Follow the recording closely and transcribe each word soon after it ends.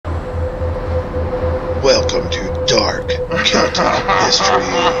Welcome to Dark Celtic History.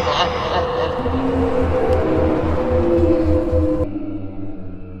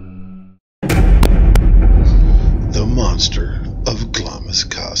 The Monster of Glamis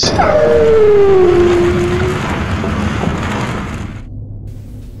Castle.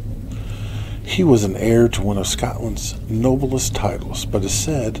 He was an heir to one of Scotland's noblest titles, but is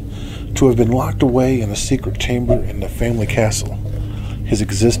said to have been locked away in a secret chamber in the family castle, his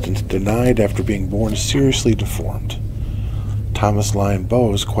existence denied after being born seriously deformed. Charlotte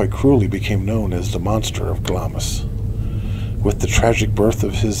Lyon-Bowes quite cruelly became known as the Monster of Glamis, with the tragic birth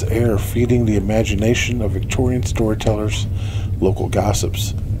of his heir feeding the imagination of Victorian storytellers, local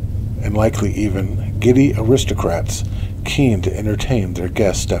gossips, and likely even giddy aristocrats keen to entertain their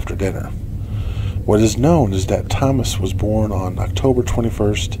guests after dinner. What is known is that Thomas was born on October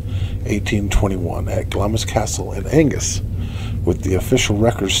 21st, 1821 at Glamis Castle in Angus, with the official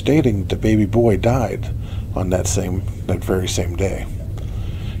record stating the baby boy died on that very same day.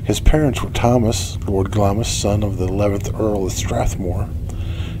 His parents were Thomas, Lord Glamis, son of the 11th Earl of Strathmore,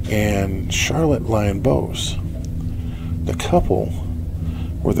 and Charlotte Lyon-Bowes. The couple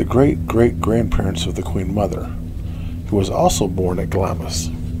were the great-great-grandparents of the Queen Mother, who was also born at Glamis,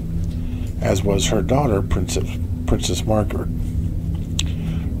 as was her daughter, Princess Margaret.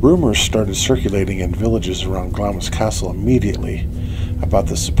 Rumors started circulating in villages around Glamis Castle immediately about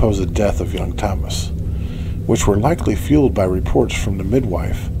the supposed death of young Thomas, which were likely fueled by reports from the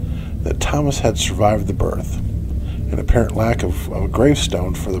midwife that Thomas had survived the birth. An apparent lack of a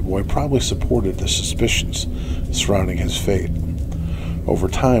gravestone for the boy probably supported the suspicions surrounding his fate. Over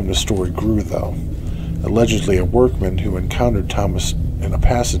time, the story grew, though. Allegedly, a workman who encountered Thomas in a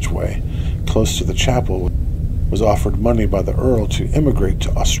passageway close to the chapel was offered money by the Earl to immigrate to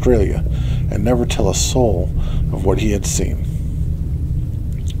Australia and never tell a soul of what he had seen.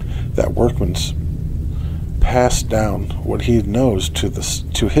 That workman's passed down what he knows to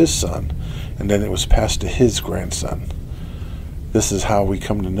his son, and then it was passed to his grandson. This is how we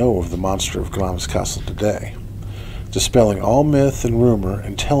come to know of the Monster of Glamis Castle today, dispelling all myth and rumor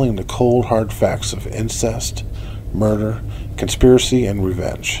and telling the cold, hard facts of incest, murder, conspiracy, and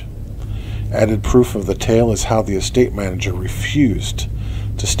revenge. Added proof of the tale is how the estate manager refused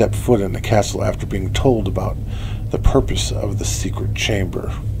to step foot in the castle after being told about the purpose of the secret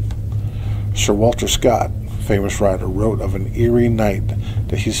chamber. Sir Olde Scot, famous writer, wrote of an eerie night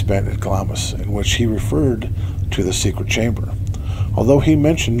that he spent at Glamis, in which he referred to the secret chamber. Although he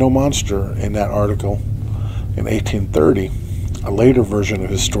mentioned no monster in that article in 1830, a later version of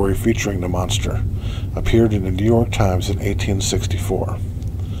his story featuring the monster appeared in the New York Times in 1864.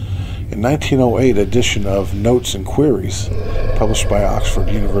 In 1908 edition of Notes and Queries, published by Oxford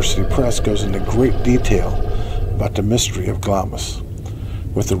University Press, goes into great detail about the mystery of Glamis,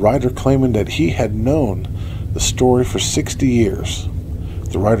 with the writer claiming that he had known the story for 60 years.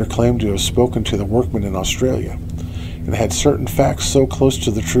 The writer claimed to have spoken to the workman in Australia and had certain facts so close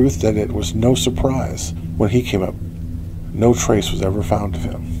to the truth that it was no surprise when he came up, no trace was ever found of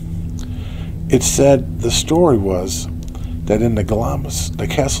him. It said the story was that in the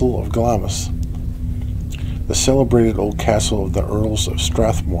castle of Glamis, the celebrated old castle of the Earls of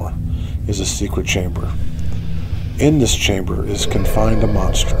Strathmore, is a secret chamber. In this chamber is confined a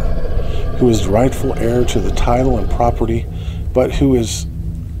monster, who is the rightful heir to the title and property, but who is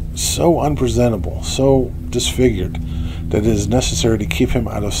so unpresentable, so disfigured, that it is necessary to keep him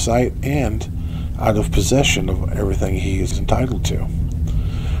out of sight and out of possession of everything he is entitled to.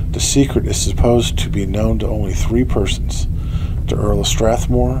 The secret is supposed to be known to only 3 persons: the Earl of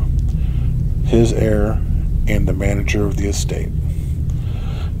Strathmore, his heir, and the manager of the estate.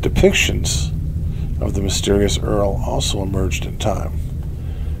 Depictions of the mysterious Earl also emerged in time.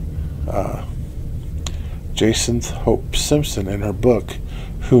 Jacinth Hope Simpson, in her book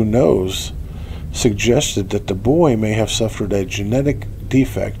Who Knows, suggested that the boy may have suffered a genetic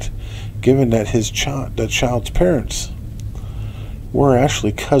defect, given that the child's parents were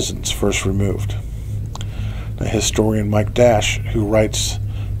actually cousins first removed. The historian Mike Dash, who writes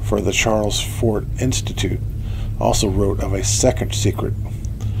for the Charles Fort Institute, also wrote of a second secret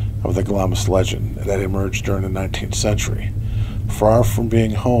of the Glamis legend that emerged during the 19th century. Far from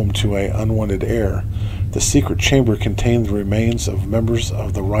being home to an unwanted heir, the secret chamber contained the remains of members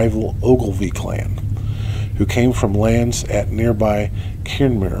of the rival Ogilvy clan, who came from lands at nearby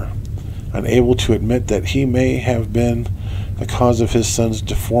Kirnmere. Unable to admit that he may have been the cause of his son's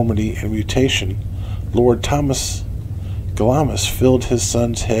deformity and mutation, Lord Thomas Glamis filled his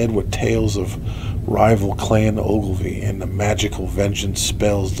son's head with tales of rival clan Ogilvy and the magical vengeance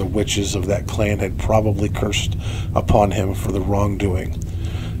spells the witches of that clan had probably cursed upon him for the wrongdoing.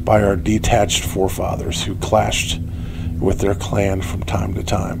 by our detached forefathers who clashed with their clan from time to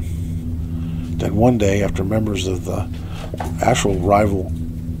time. Then one day, after members of the actual rival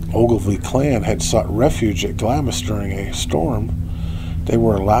Ogilvy clan had sought refuge at Glamis during a storm, they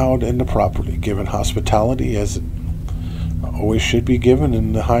were allowed in the property, given hospitality as it always should be given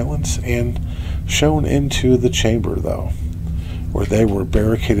in the Highlands, and shown into the chamber, though, where they were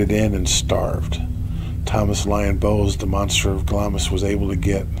barricaded in and starved. Thomas Lyon-Bowes, the Monster of Glamis, was able to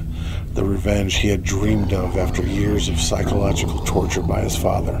get the revenge he had dreamed of after years of psychological torture by his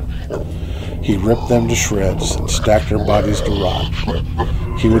father. He ripped them to shreds and stacked their bodies to rot.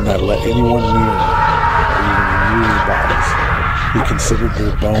 He would not let anyone near them, or even remove the bodies. He considered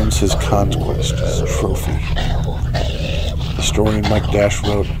their bones his conquest, his trophy. Historian Mike Dash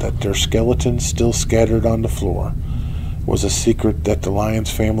wrote that their skeletons, still scattered on the floor, was a secret that the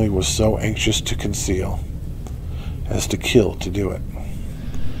Lyons family was so anxious to conceal as to kill to do it.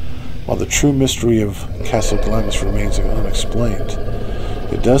 While the true mystery of Castle Glamis remains unexplained,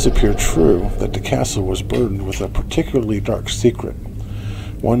 it does appear true that the castle was burdened with a particularly dark secret,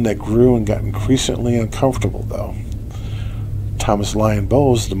 one that grew and got increasingly uncomfortable, though. Thomas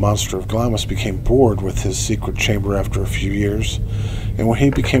Lyon-Bowes, the Monster of Glamis, became bored with his secret chamber after a few years, and when he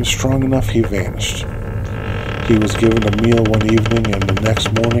became strong enough, he vanished. He was given a meal one evening, and the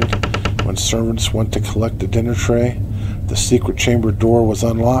next morning, when servants went to collect the dinner tray, the secret chamber door was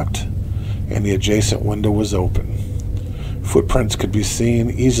unlocked, and the adjacent window was open. Footprints could be seen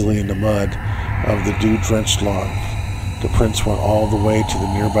easily in the mud of the dew-drenched lawn. The prints went all the way to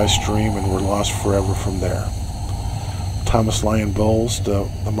the nearby stream and were lost forever from there. Thomas Lyon-Bowes, the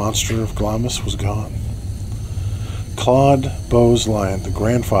Monster of Glamis, was gone. Claude Bowes Lyon, the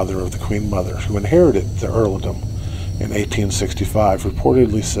grandfather of the Queen Mother, who inherited the earldom in 1865,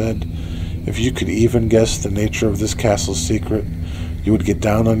 reportedly said, "If you could even guess the nature of this castle's secret, you would get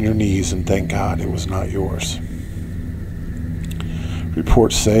down on your knees and thank God it was not yours."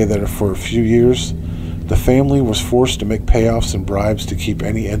 Reports say that for a few years, the family was forced to make payoffs and bribes to keep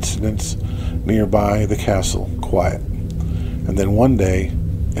any incidents nearby the castle quiet. And then one day,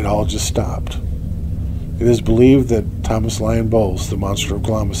 it all just stopped. It is believed that Thomas Lyon-Bowes, the Monster of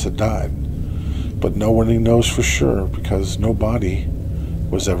Glamis, had died, but no one knows for sure because no body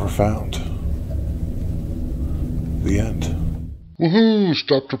was ever found. The end. Woohoo!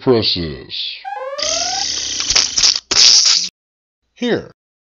 Stop the presses. Here.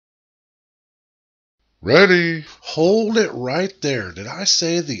 Ready. Hold it right there. Did I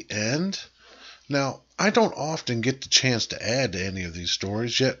say the end? Now, I don't often get the chance to add to any of these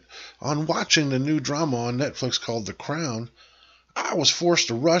stories, yet on watching the new drama on Netflix called The Crown, I was forced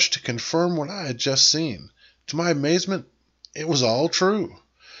to rush to confirm what I had just seen. To my amazement, it was all true,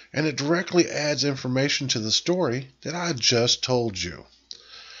 and it directly adds information to the story that I just told you.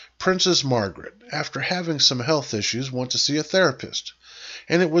 Princess Margaret, after having some health issues, went to see a therapist,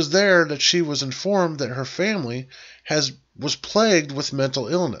 and it was there that she was informed that her family was plagued with mental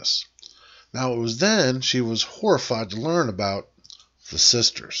illness. Now, it was then she was horrified to learn about the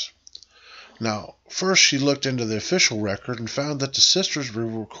sisters. Now, first she looked into the official record and found that the sisters were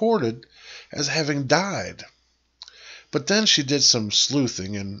recorded as having died. But then she did some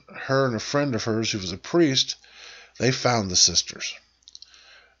sleuthing, and her and a friend of hers who was a priest, they found the sisters.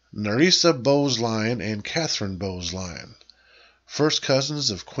 Nerissa Bowes Lyon and Catherine Bowes Lyon, first cousins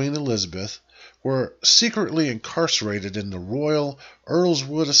of Queen Elizabeth, were secretly incarcerated in the Royal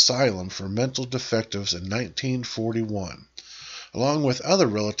Earlswood Asylum for mental defectives in 1941, along with other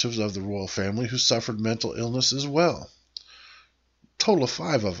relatives of the royal family who suffered mental illness as well. Total of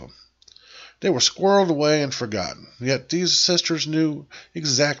 5 of them. They were squirreled away and forgotten, yet these sisters knew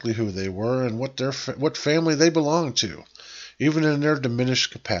exactly who they were and what family they belonged to, even in their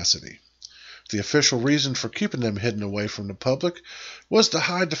diminished capacity. The official reason for keeping them hidden away from the public was to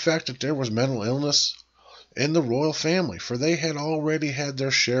hide the fact that there was mental illness in the royal family, for they had already had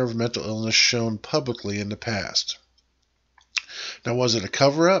their share of mental illness shown publicly in the past. Now, was it a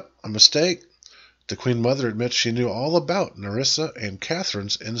cover-up, a mistake? The Queen Mother admits she knew all about Nerissa and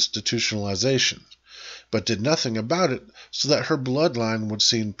Catherine's institutionalization, but did nothing about it so that her bloodline would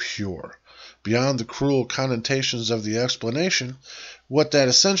seem pure. Beyond the cruel connotations of the explanation, what that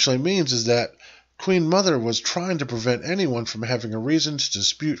essentially means is that Queen Mother was trying to prevent anyone from having a reason to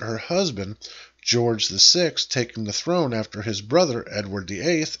dispute her husband, George VI, taking the throne after his brother, Edward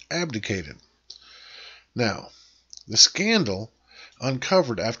VIII, abdicated. Now, the scandal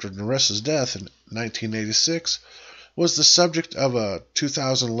uncovered after Nerissa's death in 1986 was the subject of a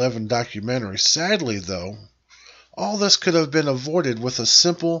 2011 documentary. Sadly, though, all this could have been avoided with a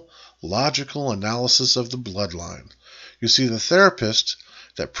simple, logical analysis of the bloodline. You see, the therapist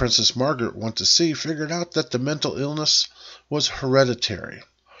that Princess Margaret went to see figured out that the mental illness was hereditary,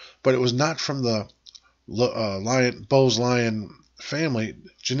 but it was not from the Bowes Lyon family.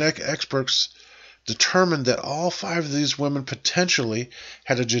 Genetic experts determined that all 5 of these women potentially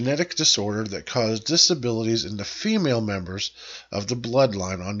had a genetic disorder that caused disabilities in the female members of the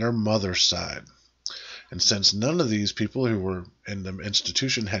bloodline on their mother's side. And since none of these people who were in the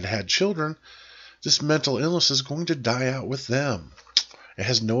institution had had children, this mental illness is going to die out with them. It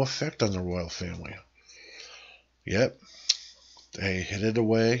has no effect on the royal family. Yep, they hid it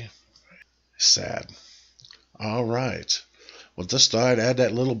away. Sad. All right. Well, just thought I'd add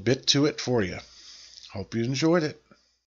that little bit to it for you. Hope you enjoyed it.